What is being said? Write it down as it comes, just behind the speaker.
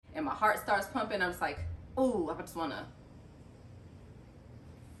heart starts pumping, I'm just like, ooh, I just wanna,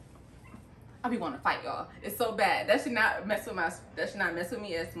 I be wanting to fight, y'all. It's so bad. That should not mess with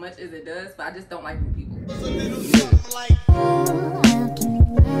me as much as it does, but I just don't like new people.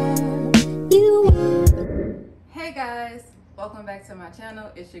 Hey guys, welcome back to my channel.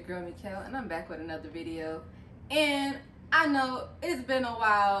 It's your girl Mikkel, and I'm back with another video. And I know it's been a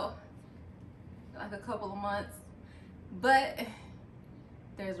while, like a couple of months, but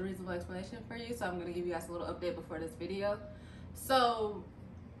there's a reasonable explanation for you, so I'm gonna give you guys a little update before this video. So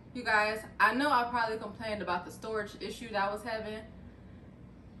you guys, I know I probably complained about the storage issue that I was having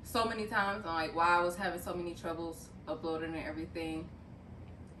so many times, on like why I was having so many troubles uploading and everything.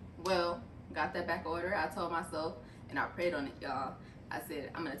 Well, got that back order. I told myself, and I prayed on it, y'all. I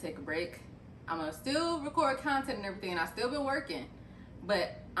said, I'm gonna take a break. I'm gonna still record content and everything, and I still been working,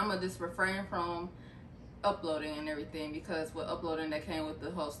 but I'm gonna just refrain from uploading and everything, because with uploading that came with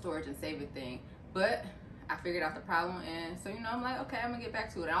the whole storage and saving thing. But I figured out the problem, and so, you know, I'm like, okay, I'm gonna get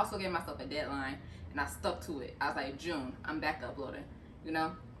back to it. I also gave myself a deadline, and I stuck to it. I was like, June, I'm back uploading, you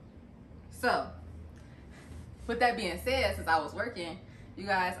know? So, with that being said, since I was working, you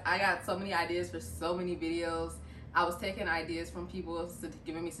guys, I got so many ideas for so many videos. I was taking ideas from people,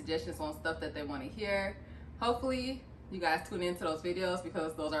 giving me suggestions on stuff that they want to hear. Hopefully, you guys tune into those videos,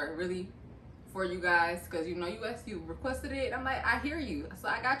 because those are really for you guys, because, you know, you requested it. I'm like, I hear you, so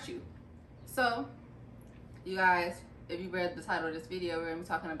I got you. So, you guys, if you read the title of this video, we're gonna be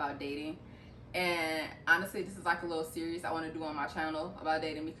talking about dating. And honestly, this is like a little series I want to do on my channel about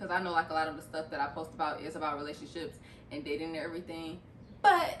dating, because I know like a lot of the stuff that I post about is about relationships and dating and everything,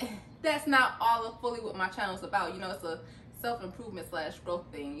 but that's not all of fully what my channel is about. You know, it's a self-improvement / growth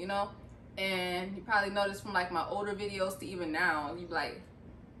thing, you know. And you probably noticed from like my older videos to even now, you be like,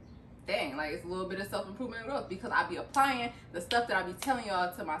 dang, like it's a little bit of self-improvement and growth, because I be applying the stuff that I be telling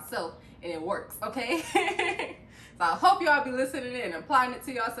y'all to myself, and it works, okay? So I hope y'all be listening and applying it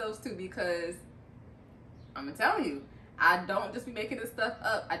to yourselves too, because I'm gonna tell you, I don't just be making this stuff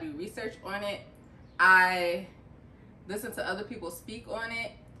up. I do research on it. I listen to other people speak on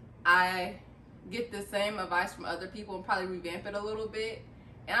it. I get the same advice from other people and probably revamp it a little bit,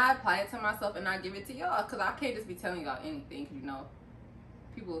 and I apply it to myself, and I give it to y'all, because I can't just be telling y'all anything, you know.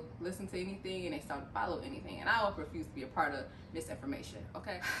 People listen to anything and they start to follow anything, and I will refuse to be a part of misinformation,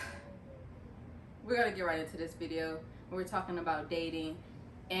 okay? We're gonna get right into this video. We're talking about dating,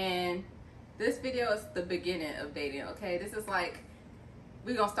 and this video is the beginning of dating, okay? This is like,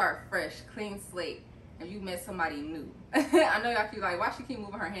 we're gonna start fresh, clean slate, and you met somebody new. I know y'all feel like, why she keep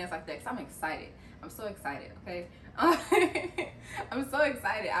moving her hands like that? Because I'm excited. I'm so excited, okay? I'm so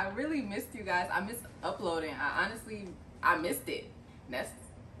excited. I really missed you guys. I missed uploading. I missed it.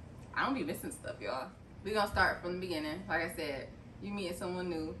 I don't be missing stuff, y'all. We're gonna start from the beginning. Like I said, you meeting someone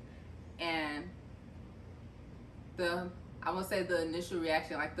new, and I want to say the initial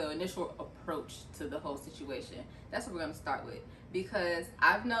reaction, like the initial approach to the whole situation. That's what we're gonna start with, because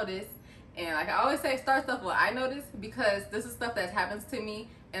I've noticed, and like I always say, start stuff what I notice, because this is stuff that happens to me,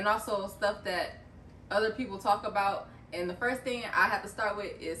 and also stuff that other people talk about. And the first thing I have to start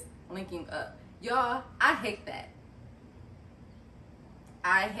with is linking up. Y'all, I hate that.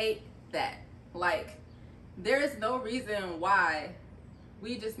 I hate that. Like, there is no reason why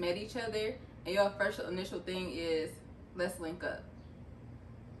we just met each other and your first initial thing is, let's link up.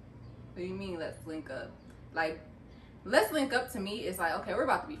 What do you mean, let's link up? Like, let's link up to me is like, okay, we're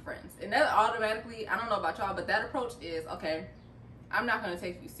about to be friends. And that automatically, I don't know about y'all, but that approach is, okay, I'm not going to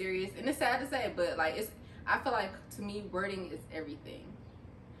take you serious. And it's sad to say, but like, I feel like, to me, wording is everything.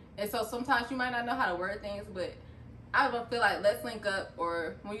 And so sometimes you might not know how to word things, but I don't feel like let's link up,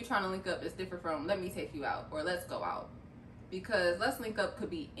 or when you're trying to link up, it's different from let me take you out or let's go out. Because let's link up could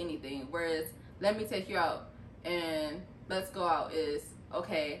be anything, whereas let me take you out and let's go out is,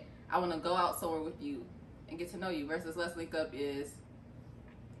 okay, I want to go out somewhere with you and get to know you, versus let's link up is,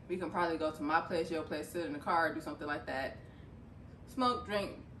 we can probably go to my place, your place, sit in the car, do something like that, smoke,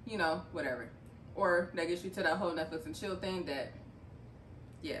 drink, you know, whatever. Or that gets you to that whole Netflix and chill thing that,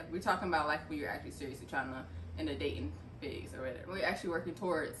 yeah, we're talking about like when you're actually seriously trying to, in the dating phase or whatever. We're actually working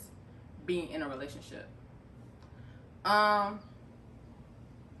towards being in a relationship.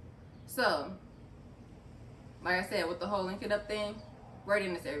 So, like I said, with the whole linking up thing,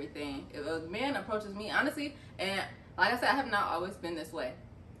 wording is everything. If a man approaches me, honestly, and like I said, I have not always been this way,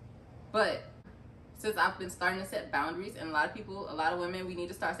 but since I've been starting to set boundaries, and a lot of women, we need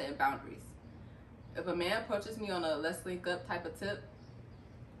to start setting boundaries. If a man approaches me on a let's link up type of tip,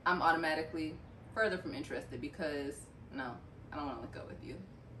 I'm automatically further from interested, because no, I don't want to link up with you.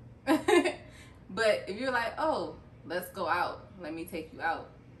 But if you're like, oh, let's go out, let me take you out,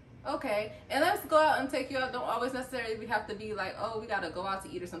 Okay, and let's go out and take you out. Don't always necessarily we have to be like, oh, we gotta go out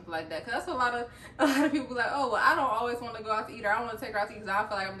to eat or something like that. Cause that's a lot of people like, oh, well, I don't always want to go out to eat, or I don't want to take her out to eat because I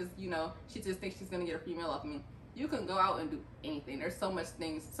feel like I'm just, she just thinks she's gonna get a free meal off me. You can go out and do anything. There's so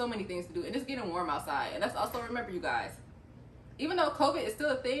many things to do, and it's getting warm outside. And let's also remember, you guys, even though COVID is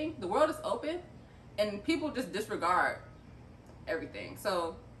still a thing, the world is open, and people just disregard everything.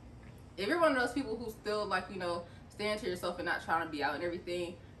 So if you're one of those people who still like, staying to yourself and not trying to be out and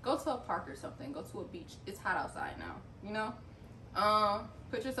everything, go to a park or something. Go to a beach. It's hot outside now,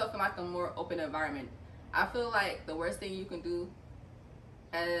 put yourself in like a more open environment. I feel like the worst thing you can do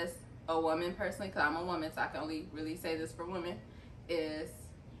as a woman, personally, because I'm a woman, so I can only really say this for women, is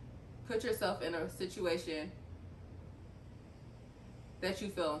put yourself in a situation that you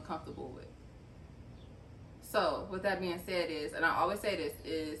feel uncomfortable with. So with that being said is, and I always say this,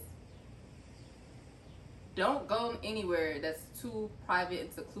 is don't go anywhere that's too private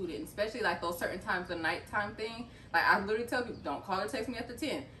and secluded, especially like those certain times of nighttime thing. Like I literally tell people, don't call or text me after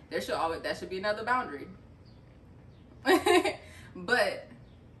 10. That should be another boundary. But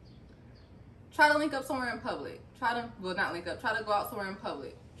try to link up somewhere in public. Try to go out somewhere in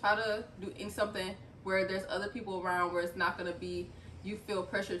public. Try to do something where there's other people around, where it's not gonna be you feel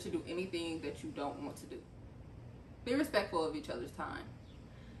pressure to do anything that you don't want to do. Be respectful of each other's time.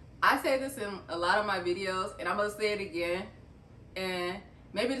 I say this in a lot of my videos, and I'm gonna say it again, and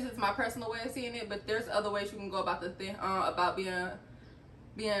maybe this is my personal way of seeing it, but there's other ways you can go about the thing, about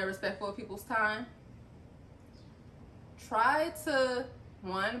being respectful of people's time. Try to,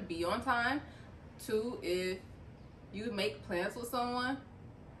 1, be on time. 2, if you make plans with someone,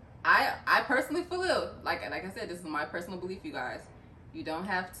 I personally feel like I said, this is my personal belief, you guys. You don't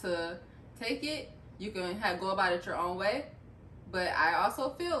have to take it. You can go about it your own way. But I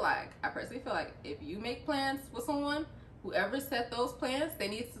personally feel like if you make plans with someone, whoever set those plans, they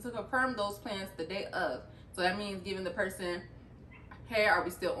need to confirm those plans the day of. So that means giving the person, hey, are we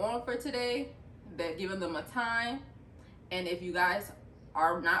still on for today? That giving them a time. And if you guys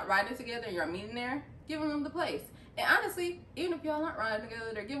are not riding together and you're meeting there, giving them the place. And honestly, even if y'all aren't riding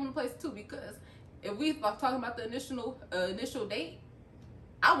together, they're giving the place too, because if we are talking about the initial date,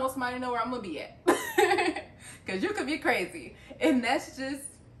 I want somebody to know where I'm gonna be at. Because you could be crazy. And that's just,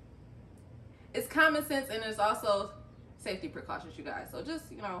 it's common sense, and it's also safety precautions, you guys. So just,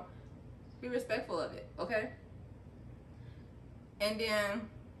 be respectful of it, okay? And then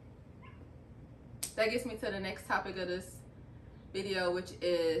that gets me to the next topic of this video, which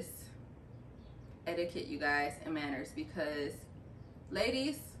is etiquette, you guys, and manners. Because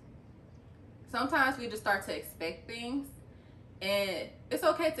ladies, sometimes we just start to expect things. And it's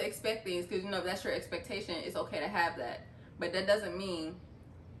okay to expect things, because if that's your expectation, it's okay to have that. But that doesn't mean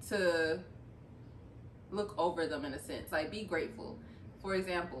to look over them, in a sense. Like, be grateful. For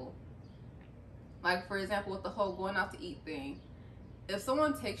example, with the whole going out to eat thing. If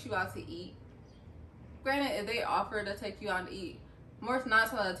someone takes you out to eat, granted, if they offer to take you out to eat, more than 9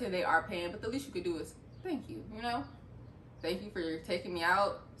 times out of 10 they are paying, but the least you could do is thank you, Thank you for taking me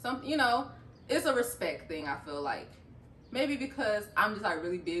out. It's a respect thing, I feel like. Maybe because I'm just like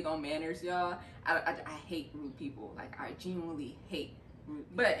really big on manners, y'all. I hate rude people. Like, I genuinely hate rude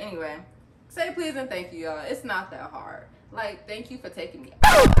people. But anyway, say please and thank you, y'all. It's not that hard. Like, thank you for taking me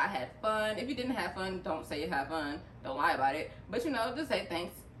out. I had fun. If you didn't have fun, don't say you had fun. Don't lie about it. But just say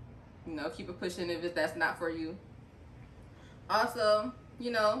thanks. Keep it pushing if that's not for you. Also,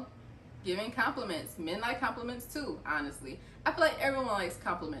 giving compliments. Men like compliments too, honestly. I feel like everyone likes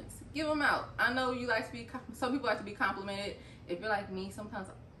compliments. Give them out. I know you like to be, some people like to be complimented. If you're like me, sometimes,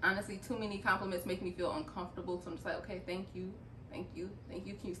 honestly, too many compliments make me feel uncomfortable. So I'm just like, okay, thank you. Thank you. Thank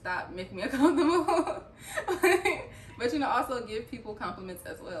you. Can you stop making me uncomfortable? But, also give people compliments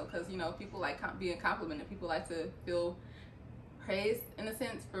as well. Because, people like being complimented. People like to feel praised, in a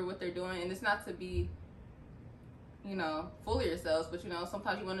sense, for what they're doing. And it's not to be, full of yourselves, but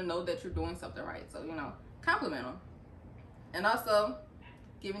sometimes you want to know that you're doing something right. So, compliment them. And also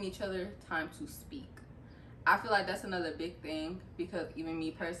giving each other time to speak. I feel like that's another big thing, because even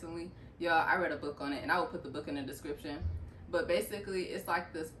me personally, y'all, I read a book on it, and I will put the book in the description. But basically, it's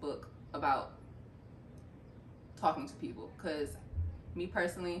like this book about talking to people. Because me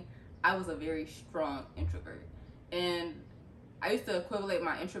personally, I was a very strong introvert, and I used to equivalent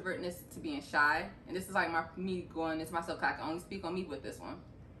my introvertness to being shy. And this is like me going into myself, I can only speak on me with this one.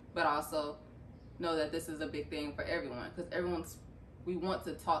 But also know that this is a big thing for everyone, because we want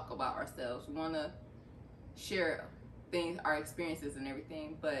to talk about ourselves. We want to share things, our experiences and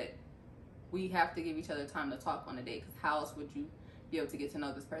everything, but we have to give each other time to talk on a date, because how else would you be able to get to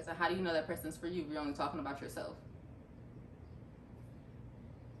know this person? How do you know that person's for you if you're only talking about yourself?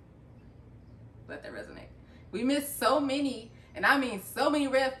 let that resonate. We miss so many, and I mean so many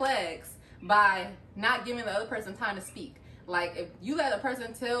red flags by not giving the other person time to speak. Like, if you let a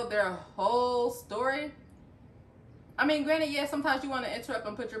person tell their whole story, I mean, granted, yeah, sometimes you want to interrupt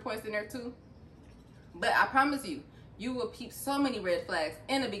and put your points in there too, but I promise you, you will peep so many red flags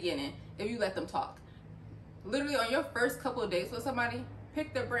in the beginning if you let them talk. Literally, on your first couple of dates with somebody,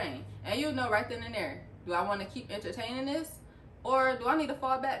 pick their brain, and you'll know right then and there, do I want to keep entertaining this, or do I need to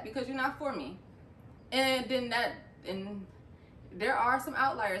fall back because you're not for me? And then and there are some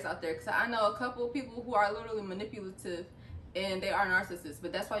outliers out there, because I know a couple of people who are literally manipulative, and they are narcissists,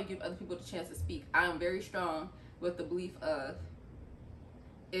 but that's why you give other people the chance to speak. I am very strong with the belief of,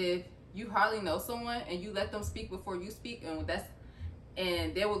 if you hardly know someone and you let them speak before you speak,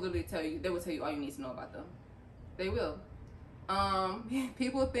 and they will literally tell you all you need to know about them. They will. A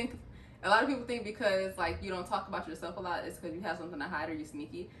lot of people think because like you don't talk about yourself a lot, it's because you have something to hide or you're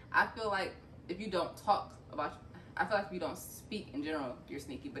sneaky. I feel like if you don't speak in general, you're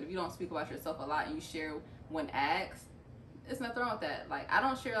sneaky. But if you don't speak about yourself a lot and you share when asked, it's nothing wrong with that. Like, I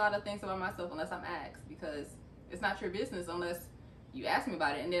don't share a lot of things about myself unless I'm asked, because it's not your business unless you ask me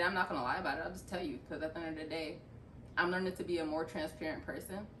about it, and then I'm not gonna lie about it. I'll just tell you, because at the end of the day, I'm learning to be a more transparent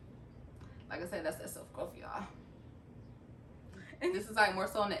person. Like I said, that's that self-growth, y'all. And this is like more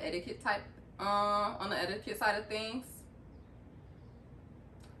so on the etiquette type, on the etiquette side of things.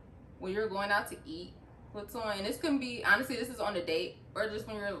 When you're going out to eat with someone, and this can be, honestly, this is on a date or just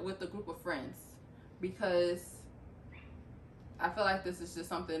when you're with a group of friends, because I feel like this is just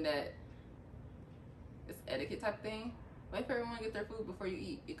something that it's etiquette type thing. Wait for everyone to get their food before you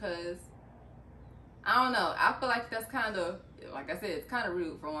eat, because I don't know, I feel like that's kind of, like I said, it's kind of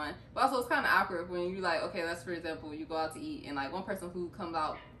rude for one, but also it's kind of awkward when you like, okay, let's, for example, you go out to eat and like one person's food comes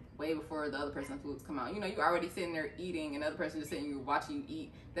out way before the other person's foods come out. You know, you're already sitting there eating and the other person just sitting here watching you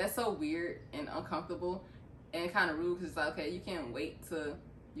eat. That's so weird and uncomfortable and kind of rude, because it's like, okay, you can't wait for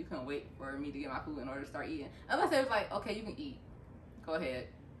me to get my food in order to start eating. Unless it was like, okay, you can eat, go ahead.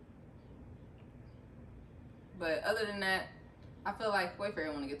 But other than that, I feel like wait for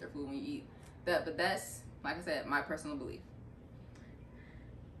everyone to get their food when you eat. But that's, like I said, my personal belief.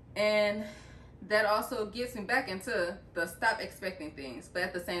 And that also gets me back into the stop expecting things, but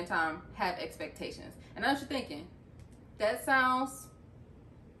at the same time, have expectations. And I know what you're thinking, that sounds,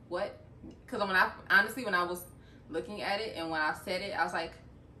 what? Because when I was looking at it and when I said it, I was like,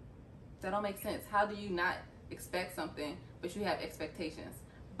 that don't make sense. How do you not expect something, but you have expectations?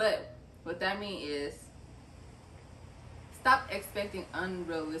 But what that means is, stop expecting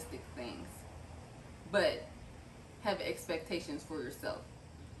unrealistic things, but have expectations for yourself.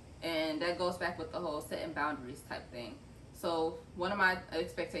 And that goes back with the whole setting boundaries type thing. So one of my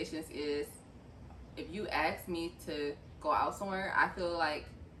expectations is, if you ask me to go out somewhere, I feel like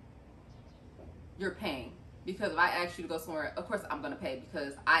you're paying. Because if I ask you to go somewhere, of course I'm gonna pay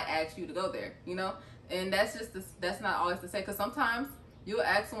because I asked you to go there, you know? And that's just that's not always to say, because sometimes you'll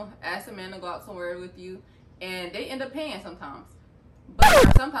ask a man to go out somewhere with you and they end up paying sometimes.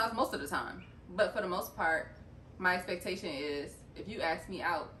 But sometimes, most of the time. But for the most part, my expectation is, if you ask me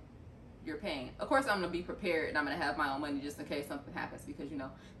out, you're paying. Of course, I'm gonna be prepared and I'm gonna have my own money just in case something happens, because you know,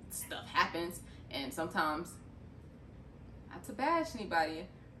 stuff happens, and sometimes, not to bash anybody,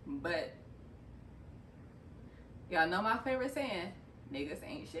 but y'all know my favorite saying, niggas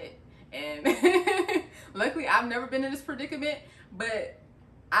ain't shit. And luckily I've never been in this predicament, but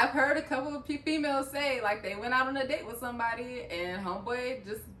I've heard a couple of females say like they went out on a date with somebody and homeboy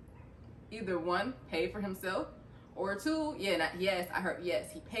just either one, paid for himself, or two, he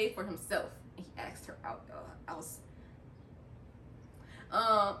paid for himself. He asked her out.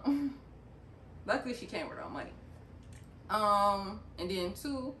 Luckily she came with her own money. And then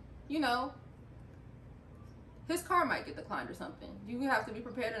two, you know, his car might get declined or something. You have to be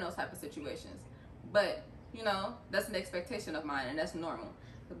prepared in those type of situations. But, you know, that's an expectation of mine, and that's normal.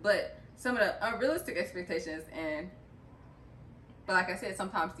 But some of the unrealistic expectations, but like I said,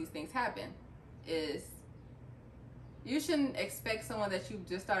 sometimes these things happen, is you shouldn't expect someone that you've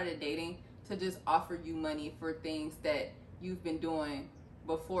just started dating to just offer you money for things that you've been doing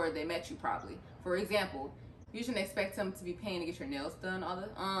before they met you, probably. For example, you shouldn't expect him to be paying to get your nails done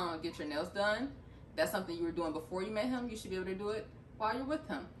That's something you were doing before you met him. You should be able to do it while you're with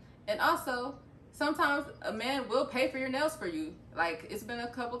him. And also, sometimes a man will pay for your nails for you. Like, it's been a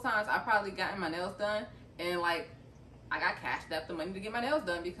couple times I've probably gotten my nails done, and like, I got cashed up the money to get my nails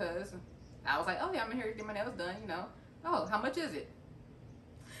done, because I was like, oh yeah, I'm here to get my nails done, you know. Oh, how much is it?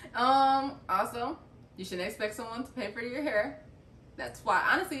 Also, you shouldn't expect someone to pay for your hair. That's why,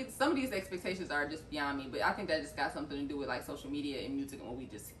 honestly, some of these expectations are just beyond me, but I think that just got something to do with like social media and music, and what we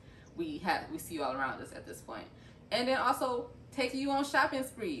we see you all around us at this point. And then also taking you on shopping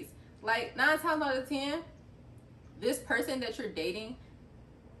sprees. Like 9 times out of 10, this person that you're dating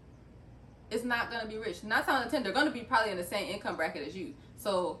is not going to be rich. 9 times out of 10, they're going to be probably in the same income bracket as you.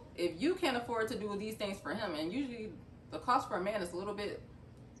 So if you can't afford to do these things for him, and usually the cost for a man is a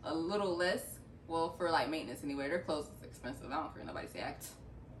little less. Well, for like maintenance anyway, their clothes is expensive. I don't care nobody say act.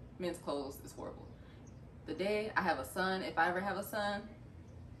 Men's clothes is horrible. The day I have a son, if I ever have a son,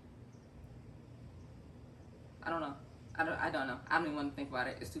 I don't know. I don't know. I don't even want to think about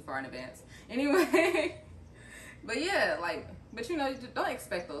it. It's too far in advance. Anyway, but yeah, like, but you know, you don't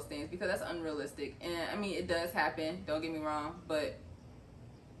expect those things because that's unrealistic. And I mean, it does happen. Don't get me wrong, but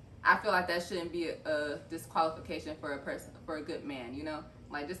I feel like that shouldn't be a disqualification for a person, for a good man. You know,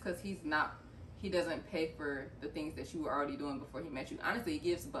 like just because he doesn't pay for the things that you were already doing before he met you. Honestly, it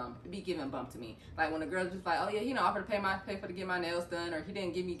gives bump. It be giving bump to me. Like when a girl just like, oh yeah, offered to pay for to get my nails done, or he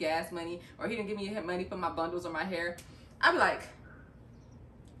didn't give me gas money, or he didn't give me money for my bundles or my hair. I'd be like,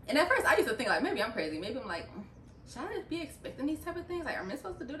 and at first I used to think like maybe I'm crazy. Maybe I'm like, should I be expecting these type of things? Like, am I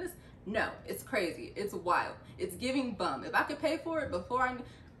supposed to do this? No, it's crazy. It's wild. It's giving bum. If I could pay for it before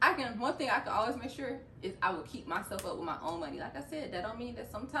one thing I can always make sure is I will keep myself up with my own money. Like I said, that don't mean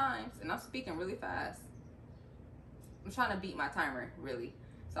that sometimes, and I'm speaking really fast. I'm trying to beat my timer, really.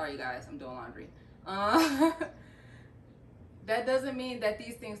 Sorry, you guys, I'm doing laundry. That doesn't mean that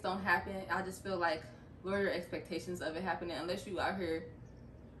these things don't happen. I just feel like lower your expectations of it happening unless you out here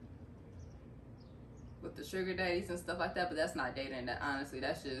with the sugar daddies and stuff like that, but that's not dating. That honestly,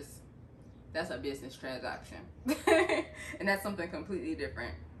 that's a business transaction. And that's something completely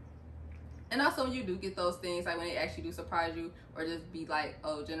different. And also when you do get those things, like when they actually do surprise you or just be like,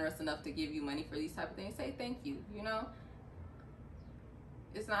 oh, generous enough to give you money for these type of things, say thank you, you know?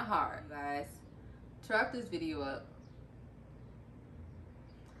 It's not hard, guys. To wrap this video up,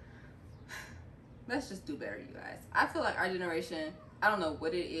 let's just do better, you guys. I feel like our generation, I don't know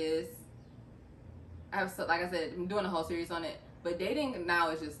what it is. Like I said, I'm doing a whole series on it, but dating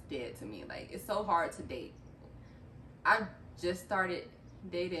now is just dead to me. Like, it's so hard to date. I just started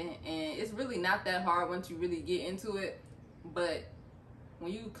dating, and it's really not that hard once you really get into it. But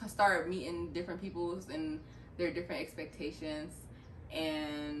when you start meeting different people and their different expectations,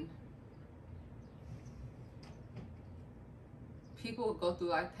 and people go through,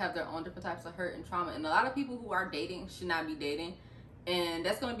 like, have their own different types of hurt and trauma, and a lot of people who are dating should not be dating, and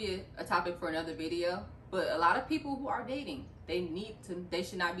that's going to be a topic for another video. But a lot of people who are dating, they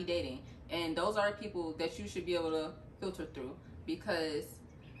should not be dating, and those are the people that you should be able to filter through. Because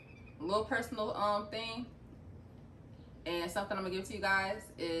a little personal thing, and something I'm gonna give to you guys,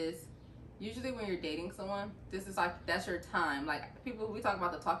 is usually when you're dating someone, this is like, that's your time. Like, we talk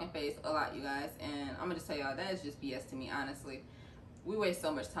about the talking phase a lot, you guys, and I'm gonna just tell y'all that is just BS to me, honestly. We waste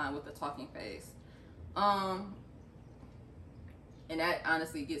so much time with the talking phase, and that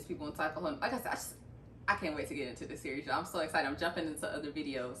honestly gets people into like a whole, like I said, I can't wait to get into this series, y'all. I'm so excited. I'm jumping into other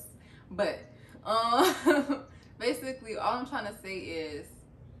videos, but basically all I'm trying to say is,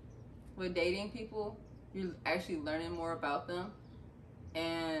 with dating people, you're actually learning more about them.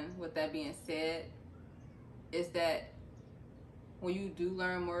 And with that being said, is that when you do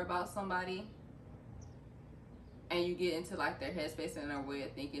learn more about somebody and you get into like their headspace and their way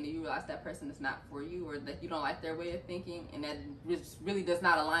of thinking, and you realize that person is not for you, or that you don't like their way of thinking, and that really does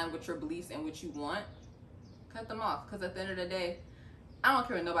not align with your beliefs and what you want, cut them off. Because at the end of the day, I don't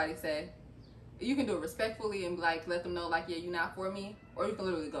care what nobody say. You can do it respectfully and like let them know like, yeah, you're not for me, or you can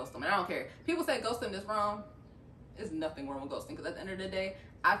literally ghost them. And I don't care. People say ghosting is wrong. There's nothing wrong with ghosting, because at the end of the day,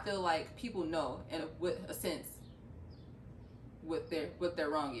 I feel like people know, in with a sense, what their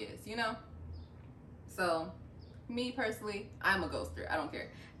wrong is, you know. So me personally, I'm a ghoster. I don't care.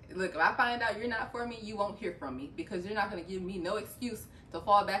 Look, if I find out you're not for me, you won't hear from me, because you're not going to give me no excuse to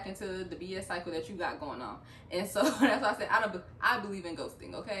fall back into the BS cycle that you got going on. And so that's why I said I believe in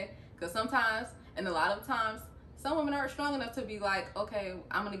ghosting, okay? Because sometimes, and a lot of times, some women aren't strong enough to be like, okay,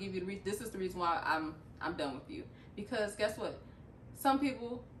 I'm gonna give you the reason. This is the reason why I'm done with you. Because guess what? Some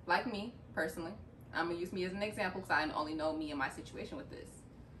people, like me personally, I'm gonna use me as an example because I only know me and my situation with this.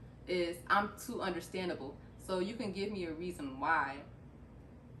 Is I'm too understandable. So you can give me a reason why,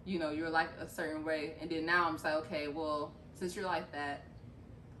 you know, you're like a certain way, and then now I'm just like, okay, well, since you're like that,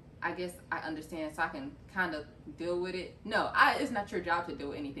 I guess I understand, so I can kind of deal with it. No, it's not your job to deal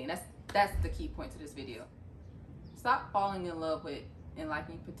with anything. That's the key point to this video. Stop falling in love with and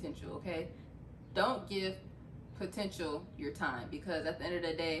liking potential, okay? Don't give potential your time, because at the end of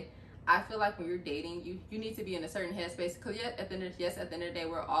the day, I feel like when you're dating, you need to be in a certain headspace. Because at the end of the day,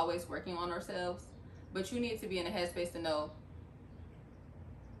 we're always working on ourselves, but you need to be in a headspace to know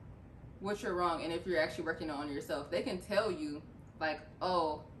what you're wrong and if you're actually working on yourself. They can tell you like,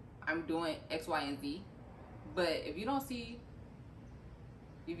 oh, I'm doing X, Y, and Z, but if you don't see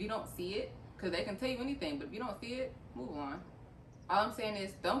it, because they can tell you anything, but if you don't see it, move on. All I'm saying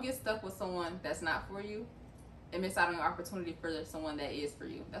is don't get stuck with someone that's not for you and miss out on your opportunity for someone that is for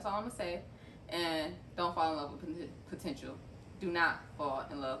you. That's all I'm gonna say. And don't fall in love with potential. Do not fall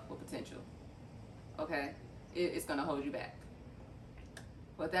in love with potential. Okay? It's gonna hold you back.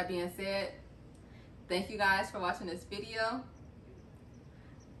 With that being said, thank you guys for watching this video.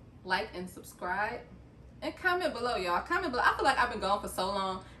 Like and subscribe. And comment below, y'all. Comment below. I feel like I've been gone for so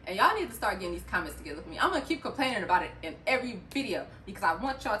long, and y'all need to start getting these comments together for me. I'm gonna keep complaining about it in every video because I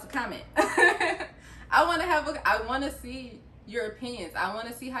want y'all to comment. I want to see your opinions. I want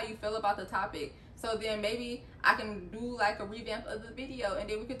to see how you feel about the topic. So then maybe I can do like a revamp of the video, and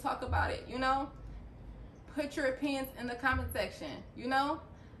then we can talk about it. You know, put your opinions in the comment section. You know,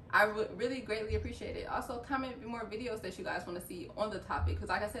 I would really greatly appreciate it. Also, comment more videos that you guys want to see on the topic, because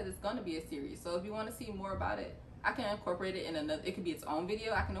like I said, it's going to be a series. So if you want to see more about it, I can incorporate it in another, it could be its own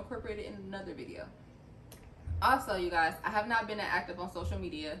video. I can incorporate it in another video. Also, you guys, I have not been active on social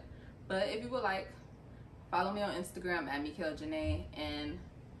media, but if you would like, follow me on Instagram at Mikhail Janae, and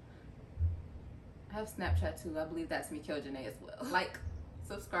I have Snapchat too. I believe that's Mikhail Janae as well. Like,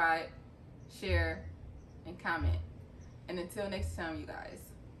 subscribe, share, and comment. And until next time, you guys.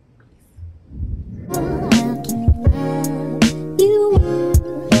 Peace.